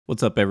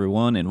What's up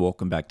everyone, and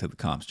welcome back to the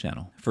Comms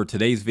channel. For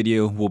today's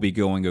video, we'll be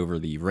going over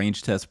the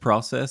range test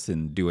process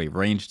and do a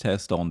range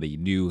test on the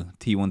new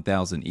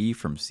T1000-E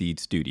from Seeed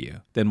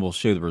Studio. Then we'll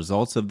show the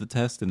results of the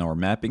test in our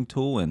mapping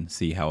tool and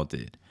see how it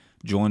did.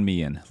 Join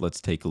me and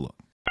let's take a look.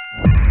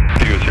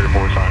 US Air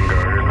Force on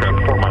guard,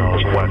 aircraft 4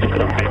 miles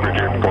west of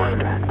Bainbridge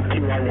Airport.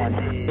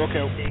 Okay,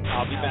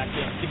 I'll be back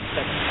in 6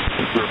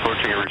 seconds. We're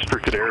approaching a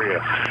restricted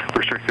area.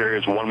 Restricted area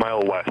is 1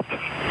 mile west.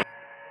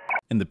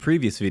 In the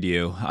previous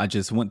video, I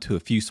just went to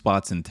a few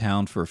spots in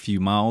town for a few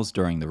miles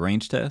during the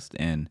range test,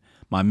 and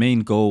my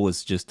main goal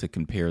was just to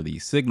compare the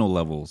signal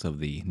levels of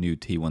the new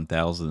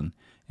T1000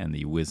 and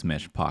the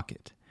WizMesh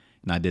Pocket.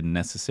 And I didn't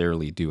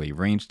necessarily do a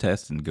range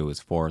test and go as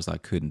far as I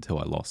could until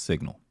I lost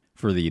signal.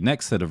 For the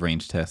next set of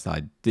range tests,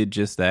 I did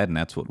just that, and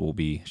that's what we'll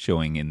be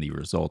showing in the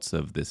results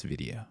of this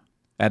video.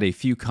 I had a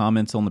few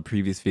comments on the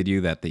previous video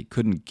that they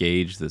couldn't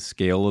gauge the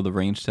scale of the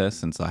range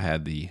test since I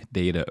had the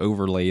data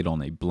overlaid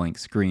on a blank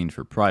screen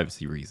for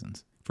privacy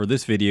reasons. For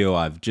this video,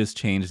 I've just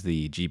changed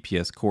the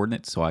GPS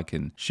coordinates so I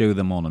can show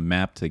them on a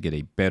map to get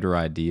a better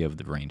idea of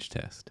the range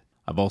test.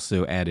 I've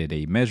also added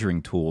a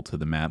measuring tool to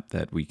the map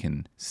that we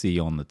can see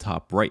on the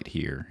top right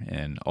here,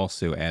 and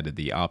also added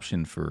the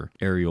option for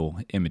aerial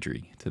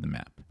imagery to the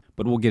map.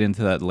 But we'll get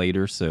into that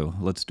later, so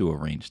let's do a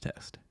range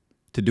test.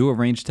 To do a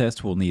range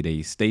test, we'll need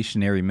a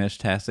stationary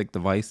Meshtastic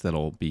device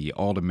that'll be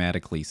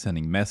automatically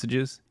sending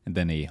messages, and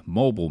then a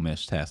mobile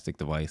Meshtastic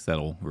device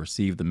that'll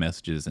receive the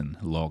messages and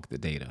log the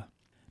data.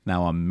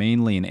 Now, I'm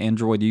mainly an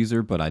Android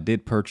user, but I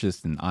did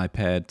purchase an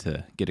iPad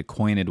to get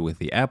acquainted with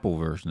the Apple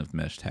version of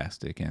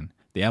Meshtastic, and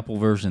the Apple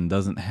version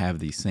doesn't have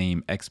the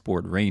same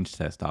export range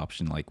test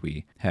option like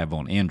we have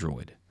on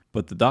Android.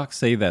 But the docs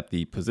say that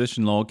the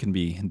position log can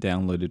be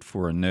downloaded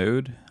for a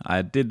node.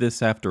 I did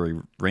this after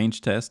a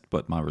range test,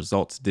 but my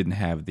results didn't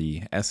have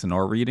the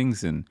SNR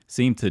readings and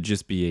seemed to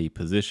just be a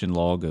position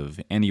log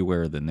of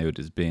anywhere the node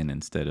has been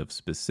instead of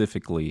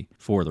specifically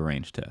for the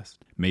range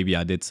test. Maybe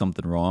I did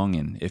something wrong,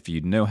 and if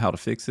you know how to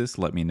fix this,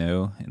 let me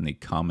know in the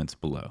comments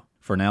below.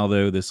 For now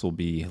though, this will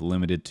be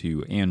limited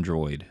to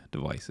Android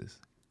devices.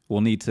 We'll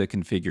need to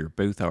configure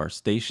both our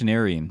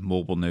stationary and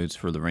mobile nodes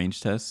for the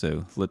range test,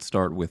 so let's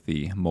start with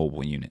the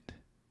mobile unit.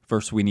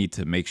 First, we need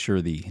to make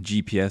sure the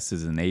GPS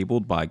is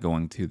enabled by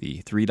going to the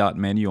three-dot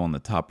menu on the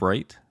top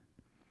right,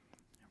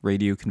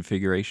 radio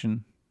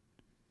configuration,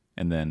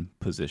 and then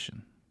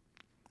position.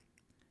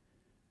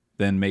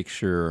 Then make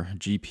sure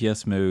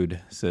GPS mode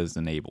says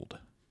enabled.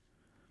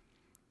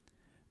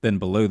 Then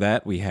below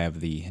that, we have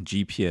the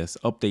GPS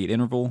update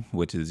interval,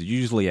 which is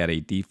usually at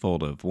a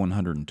default of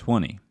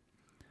 120.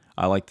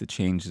 I like to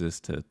change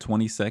this to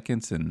 20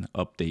 seconds and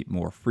update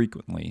more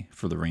frequently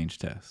for the range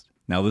test.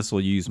 Now this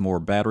will use more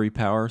battery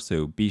power,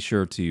 so be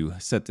sure to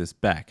set this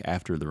back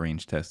after the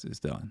range test is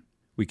done.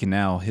 We can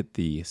now hit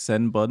the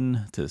send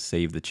button to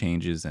save the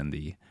changes and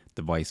the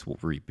device will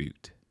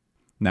reboot.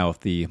 Now if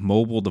the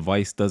mobile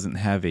device doesn't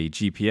have a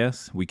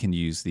GPS, we can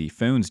use the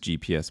phone's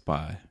GPS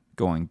by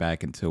going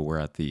back until we're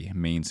at the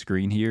main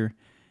screen here.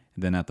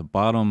 And then at the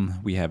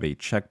bottom, we have a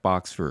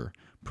checkbox for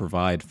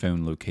provide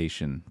phone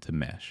location to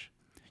mesh.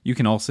 You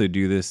can also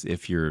do this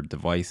if your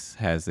device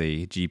has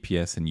a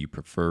GPS and you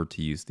prefer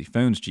to use the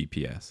phone's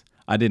GPS.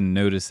 I didn't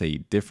notice a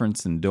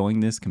difference in doing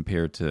this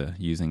compared to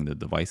using the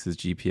device's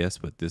GPS,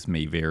 but this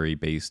may vary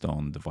based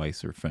on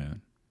device or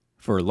phone.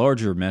 For a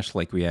larger mesh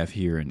like we have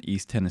here in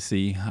East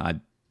Tennessee,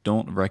 I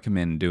don't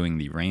recommend doing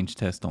the range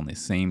test on the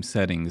same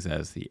settings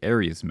as the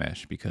area's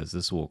mesh because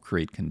this will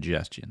create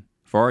congestion.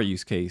 For our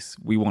use case,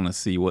 we want to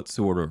see what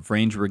sort of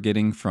range we're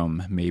getting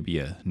from maybe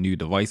a new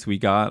device we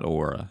got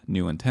or a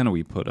new antenna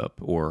we put up,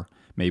 or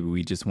maybe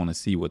we just want to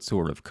see what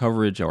sort of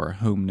coverage our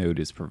home node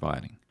is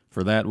providing.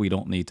 For that, we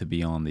don't need to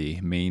be on the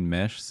main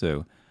mesh,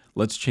 so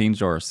let's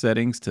change our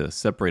settings to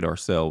separate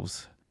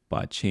ourselves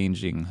by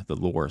changing the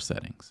LoRa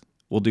settings.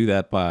 We'll do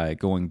that by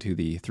going to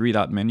the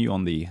three-dot menu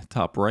on the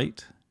top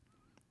right,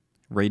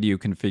 radio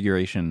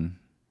configuration,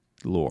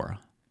 LoRa.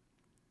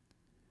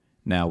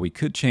 Now we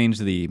could change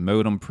the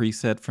modem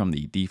preset from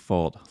the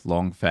default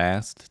long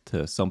fast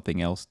to something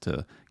else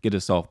to get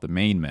us off the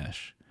main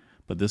mesh,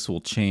 but this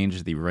will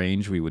change the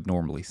range we would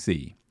normally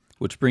see.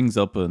 Which brings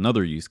up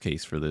another use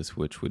case for this,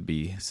 which would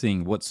be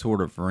seeing what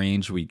sort of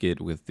range we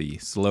get with the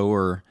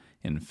slower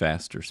and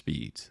faster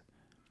speeds.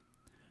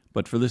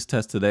 But for this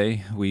test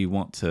today, we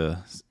want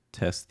to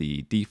test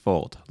the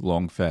default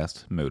long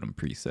fast modem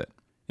preset.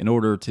 In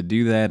order to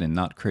do that and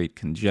not create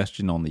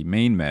congestion on the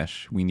main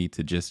mesh, we need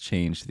to just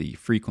change the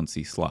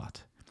frequency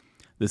slot.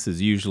 This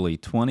is usually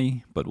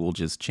 20, but we'll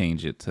just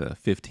change it to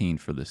 15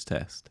 for this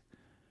test.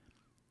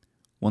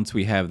 Once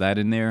we have that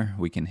in there,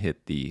 we can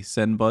hit the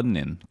send button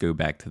and go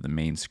back to the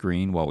main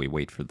screen while we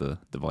wait for the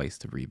device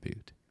to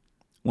reboot.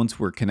 Once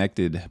we're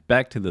connected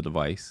back to the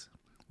device,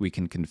 we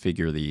can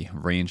configure the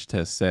range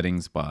test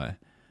settings by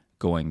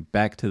going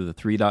back to the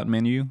three-dot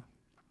menu,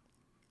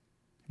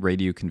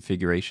 radio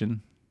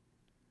configuration,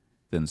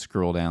 then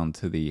scroll down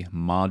to the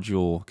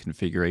module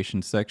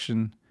configuration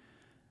section,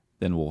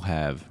 then we'll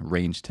have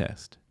range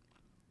test.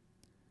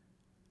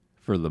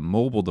 For the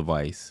mobile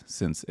device,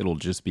 since it'll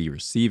just be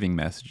receiving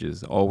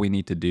messages, all we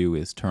need to do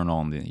is turn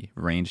on the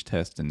range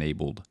test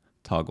enabled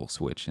toggle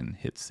switch and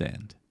hit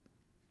send.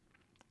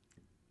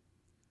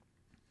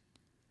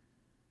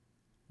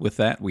 With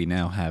that, we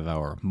now have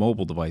our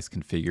mobile device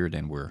configured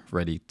and we're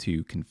ready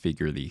to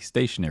configure the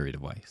stationary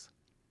device.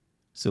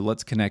 So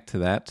let's connect to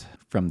that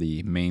from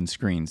the main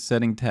screen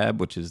setting tab,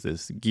 which is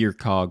this gear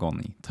cog on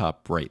the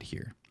top right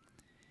here.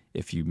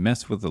 If you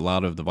mess with a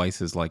lot of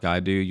devices like I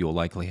do, you'll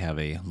likely have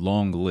a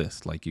long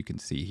list like you can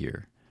see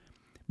here.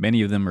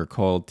 Many of them are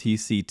called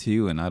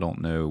TC2 and I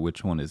don't know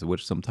which one is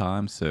which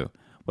sometimes, so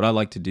what I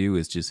like to do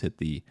is just hit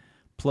the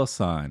plus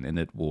sign and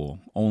it will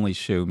only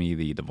show me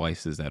the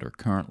devices that are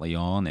currently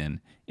on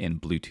and in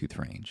Bluetooth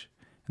range.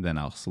 And then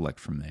I'll select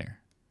from there.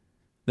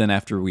 Then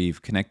after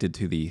we've connected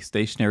to the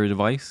stationary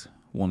device,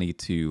 we'll need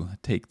to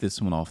take this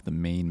one off the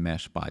main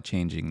mesh by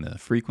changing the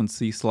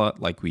frequency slot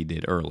like we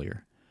did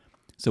earlier.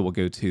 So we'll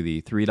go to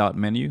the three-dot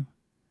menu,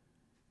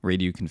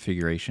 radio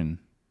configuration,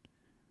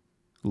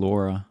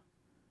 LoRa,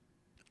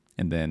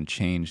 and then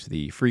change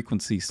the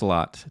frequency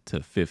slot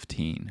to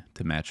 15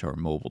 to match our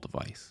mobile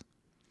device.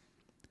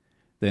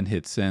 Then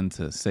hit send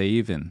to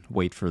save and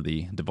wait for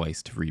the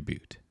device to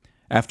reboot.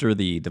 After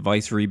the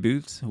device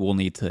reboots, we'll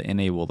need to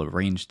enable the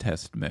range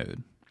test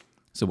mode.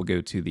 So we'll go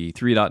to the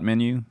three-dot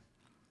menu,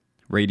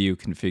 radio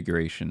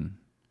configuration,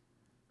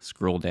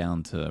 scroll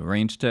down to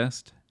range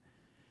test,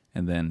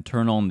 and then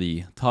turn on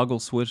the toggle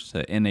switch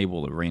to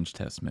enable the range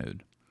test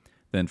mode.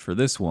 Then for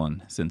this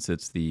one, since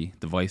it's the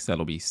device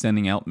that'll be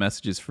sending out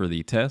messages for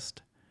the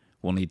test,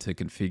 we'll need to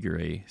configure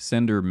a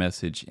sender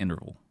message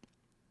interval.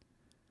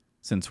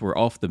 Since we're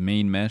off the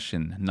main mesh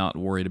and not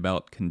worried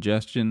about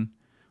congestion,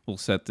 we'll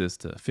set this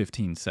to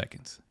 15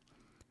 seconds.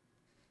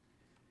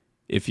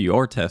 If you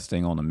are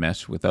testing on a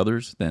mesh with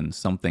others, then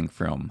something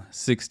from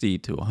 60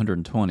 to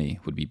 120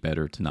 would be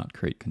better to not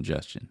create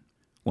congestion.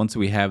 Once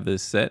we have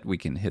this set, we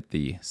can hit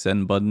the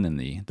send button and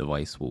the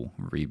device will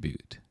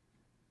reboot.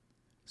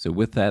 So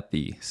with that,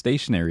 the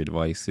stationary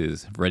device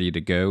is ready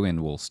to go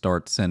and we'll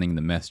start sending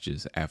the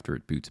messages after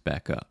it boots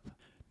back up.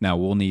 Now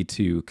we'll need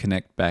to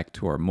connect back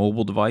to our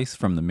mobile device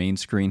from the main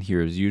screen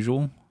here as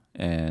usual.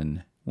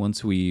 And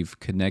once we've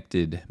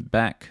connected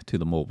back to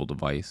the mobile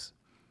device,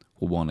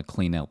 we'll want to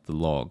clean out the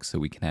logs so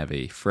we can have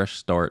a fresh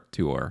start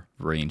to our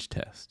range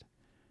test.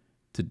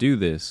 To do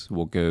this,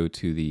 we'll go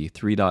to the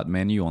three-dot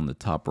menu on the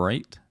top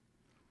right,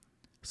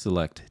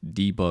 select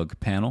Debug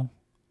Panel,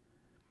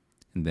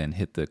 and then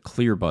hit the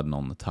Clear button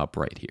on the top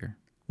right here.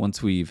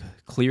 Once we've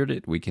cleared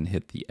it, we can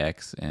hit the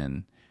X,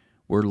 and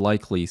we're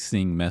likely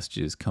seeing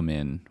messages come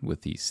in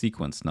with the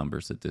sequence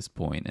numbers at this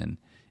point, and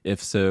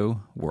if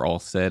so, we're all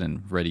set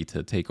and ready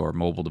to take our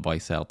mobile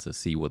device out to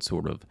see what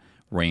sort of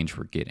range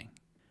we're getting.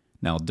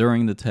 Now,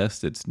 during the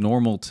test, it's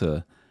normal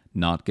to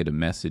not get a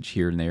message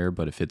here and there,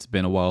 but if it's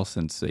been a while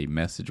since a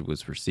message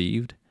was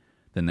received,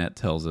 then that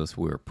tells us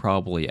we're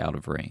probably out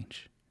of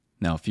range.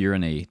 Now, if you're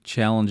in a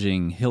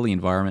challenging hilly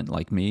environment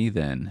like me,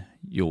 then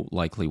you'll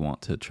likely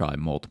want to try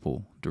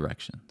multiple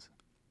directions.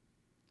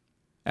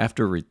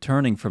 After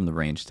returning from the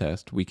range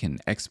test, we can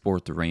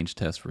export the range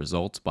test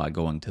results by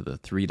going to the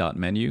three-dot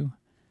menu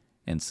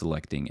and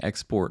selecting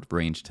Export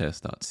Range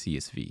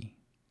Test.csv.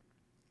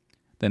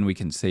 Then we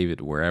can save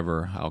it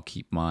wherever. I'll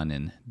keep mine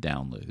in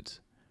downloads.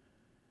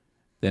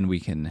 Then we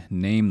can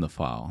name the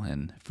file,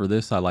 and for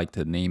this I like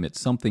to name it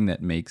something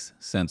that makes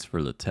sense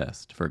for the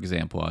test. For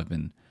example, I've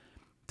been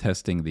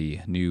testing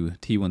the new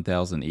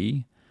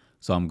T1000-E,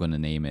 so I'm going to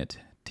name it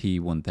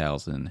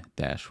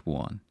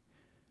T1000-1.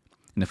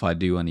 And if I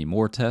do any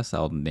more tests,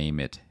 I'll name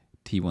it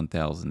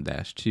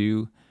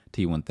T1000-2,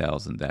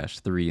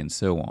 T1000-3, and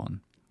so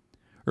on.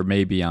 Or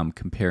maybe I'm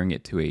comparing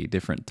it to a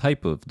different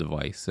type of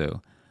device,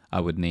 so I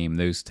would name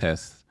those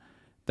tests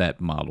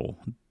that model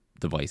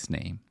device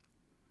name.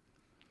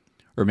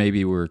 Or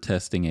maybe we're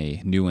testing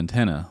a new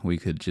antenna, we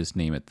could just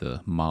name it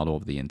the model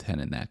of the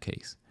antenna in that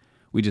case.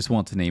 We just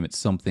want to name it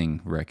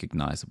something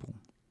recognizable.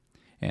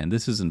 And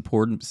this is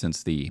important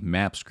since the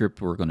map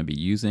script we're going to be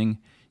using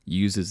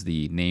uses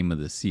the name of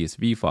the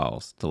CSV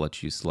files to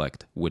let you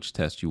select which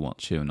test you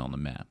want shown on the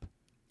map.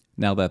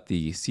 Now that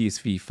the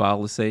CSV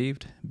file is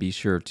saved, be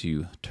sure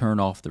to turn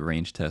off the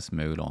range test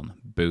mode on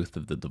both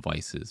of the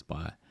devices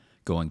by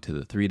going to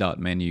the three-dot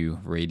menu,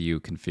 radio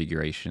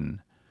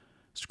configuration,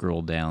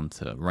 scroll down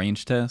to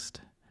range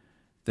test,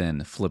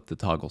 then flip the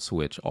toggle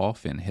switch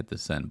off and hit the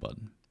send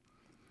button.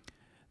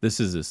 This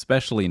is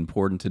especially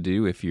important to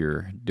do if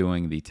you're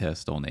doing the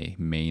test on a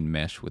main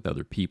mesh with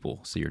other people,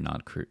 so you're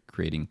not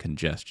creating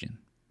congestion.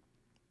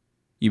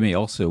 You may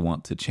also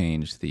want to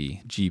change the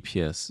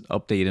GPS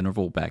update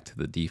interval back to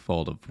the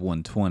default of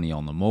 120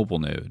 on the mobile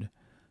node,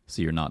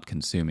 so you're not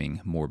consuming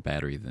more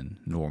battery than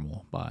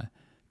normal by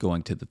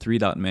going to the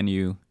three-dot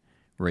menu,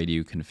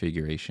 radio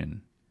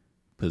configuration,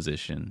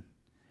 position,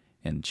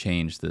 and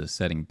change the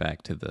setting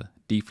back to the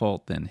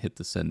default, then hit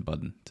the send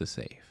button to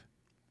save.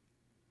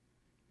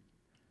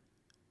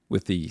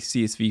 With the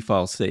CSV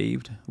file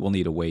saved, we'll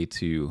need a way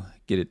to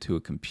get it to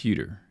a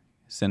computer.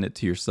 Send it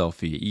to yourself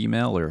via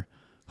email or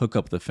hook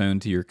up the phone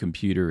to your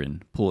computer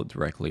and pull it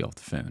directly off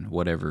the phone,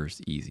 whatever's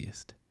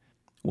easiest.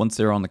 Once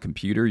they're on the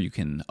computer, you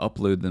can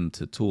upload them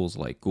to tools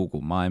like Google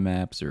My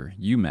Maps or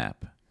UMap.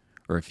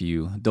 Or if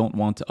you don't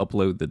want to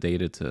upload the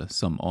data to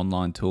some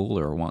online tool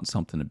or want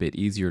something a bit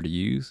easier to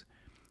use,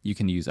 you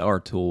can use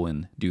our tool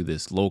and do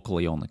this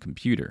locally on the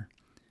computer,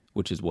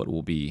 which is what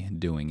we'll be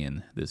doing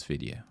in this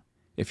video.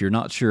 If you're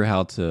not sure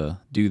how to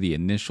do the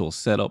initial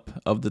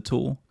setup of the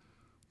tool,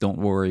 don't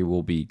worry,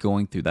 we'll be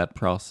going through that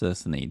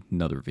process in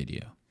another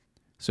video.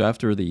 So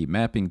after the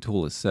mapping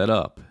tool is set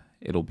up,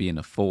 it'll be in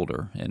a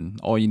folder, and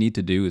all you need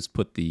to do is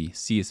put the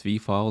CSV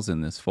files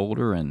in this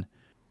folder and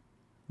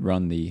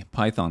run the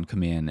Python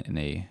command in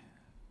a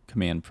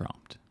command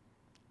prompt.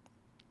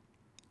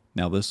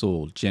 Now this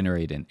will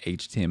generate an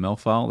HTML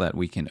file that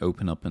we can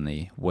open up in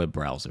a web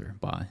browser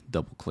by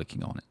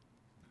double-clicking on it.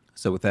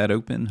 So with that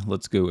open,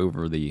 let's go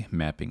over the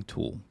mapping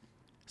tool.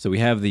 So we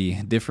have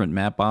the different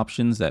map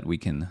options that we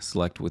can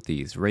select with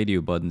these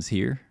radio buttons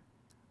here.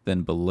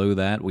 Then below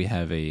that, we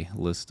have a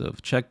list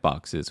of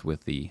checkboxes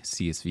with the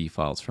CSV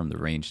files from the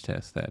range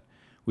test that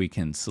we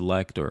can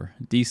select or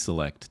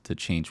deselect to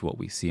change what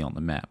we see on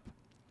the map.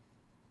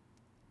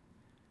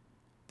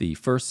 The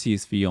first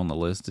CSV on the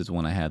list is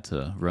when I had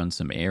to run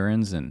some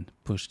errands and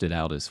pushed it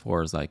out as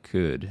far as I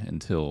could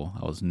until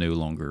I was no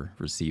longer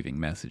receiving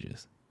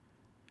messages.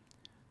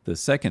 The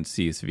second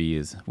CSV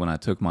is when I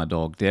took my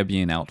dog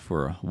Debian out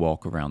for a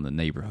walk around the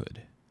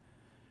neighborhood.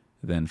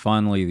 Then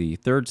finally, the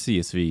third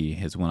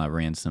CSV is when I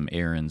ran some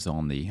errands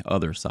on the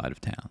other side of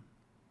town.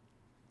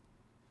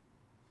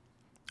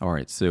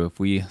 Alright, so if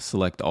we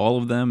select all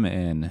of them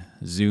and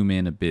zoom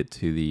in a bit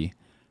to the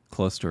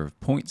cluster of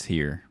points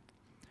here,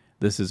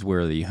 this is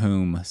where the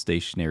home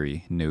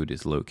stationary node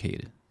is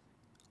located.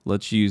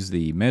 Let's use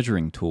the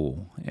measuring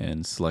tool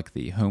and select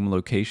the home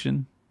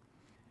location,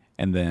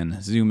 and then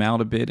zoom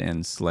out a bit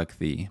and select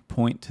the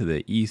point to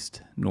the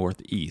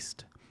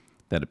east-northeast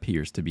that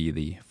appears to be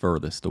the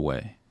furthest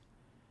away.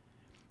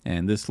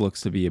 And this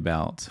looks to be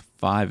about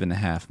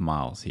 5.5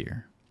 miles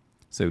here.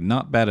 So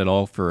not bad at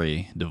all for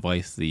a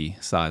device the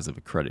size of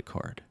a credit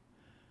card.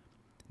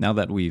 Now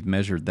that we've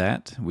measured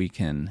that, we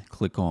can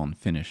click on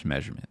Finish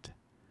Measurement.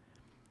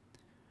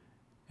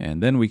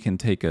 And then we can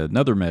take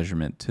another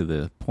measurement to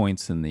the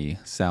points in the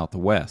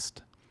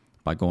southwest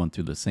by going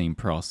through the same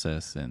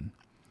process, and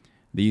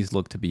these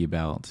look to be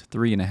about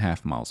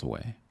 3.5 miles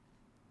away.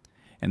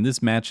 And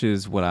this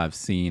matches what I've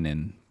seen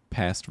in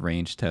past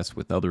range tests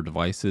with other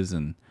devices,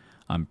 and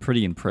I'm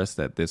pretty impressed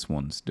that this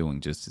one's doing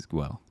just as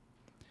well.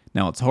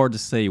 Now it's hard to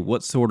say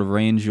what sort of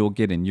range you'll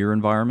get in your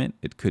environment.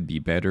 It could be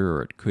better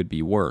or it could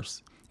be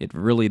worse. It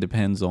really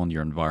depends on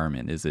your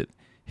environment. Is it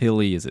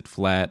hilly? Is it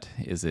flat?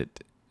 Is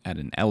it at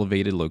an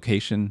elevated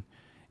location?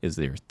 Is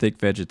there thick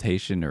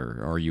vegetation,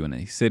 or are you in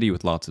a city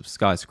with lots of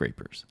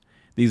skyscrapers?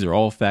 These are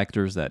all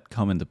factors that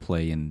come into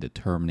play in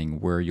determining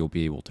where you'll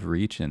be able to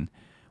reach, and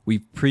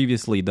we've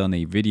previously done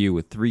a video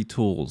with 3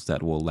 tools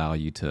that will allow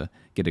you to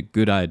get a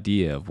good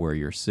idea of where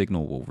your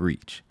signal will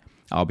reach.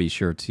 I'll be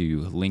sure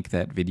to link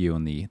that video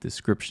in the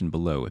description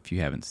below if you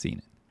haven't seen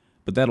it.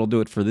 But that'll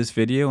do it for this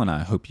video, and I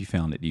hope you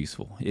found it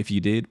useful. If you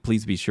did,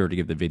 please be sure to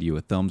give the video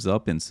a thumbs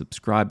up and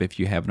subscribe if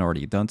you haven't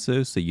already done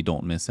so you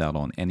don't miss out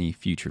on any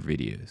future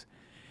videos.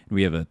 And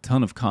we have a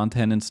ton of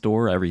content in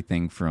store,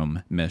 everything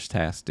from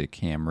Meshtastic,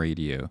 ham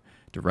radio,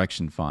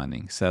 direction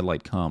finding,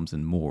 satellite comms,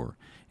 and more.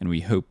 And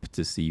we hope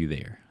to see you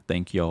there.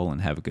 Thank you all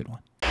and have a good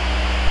one.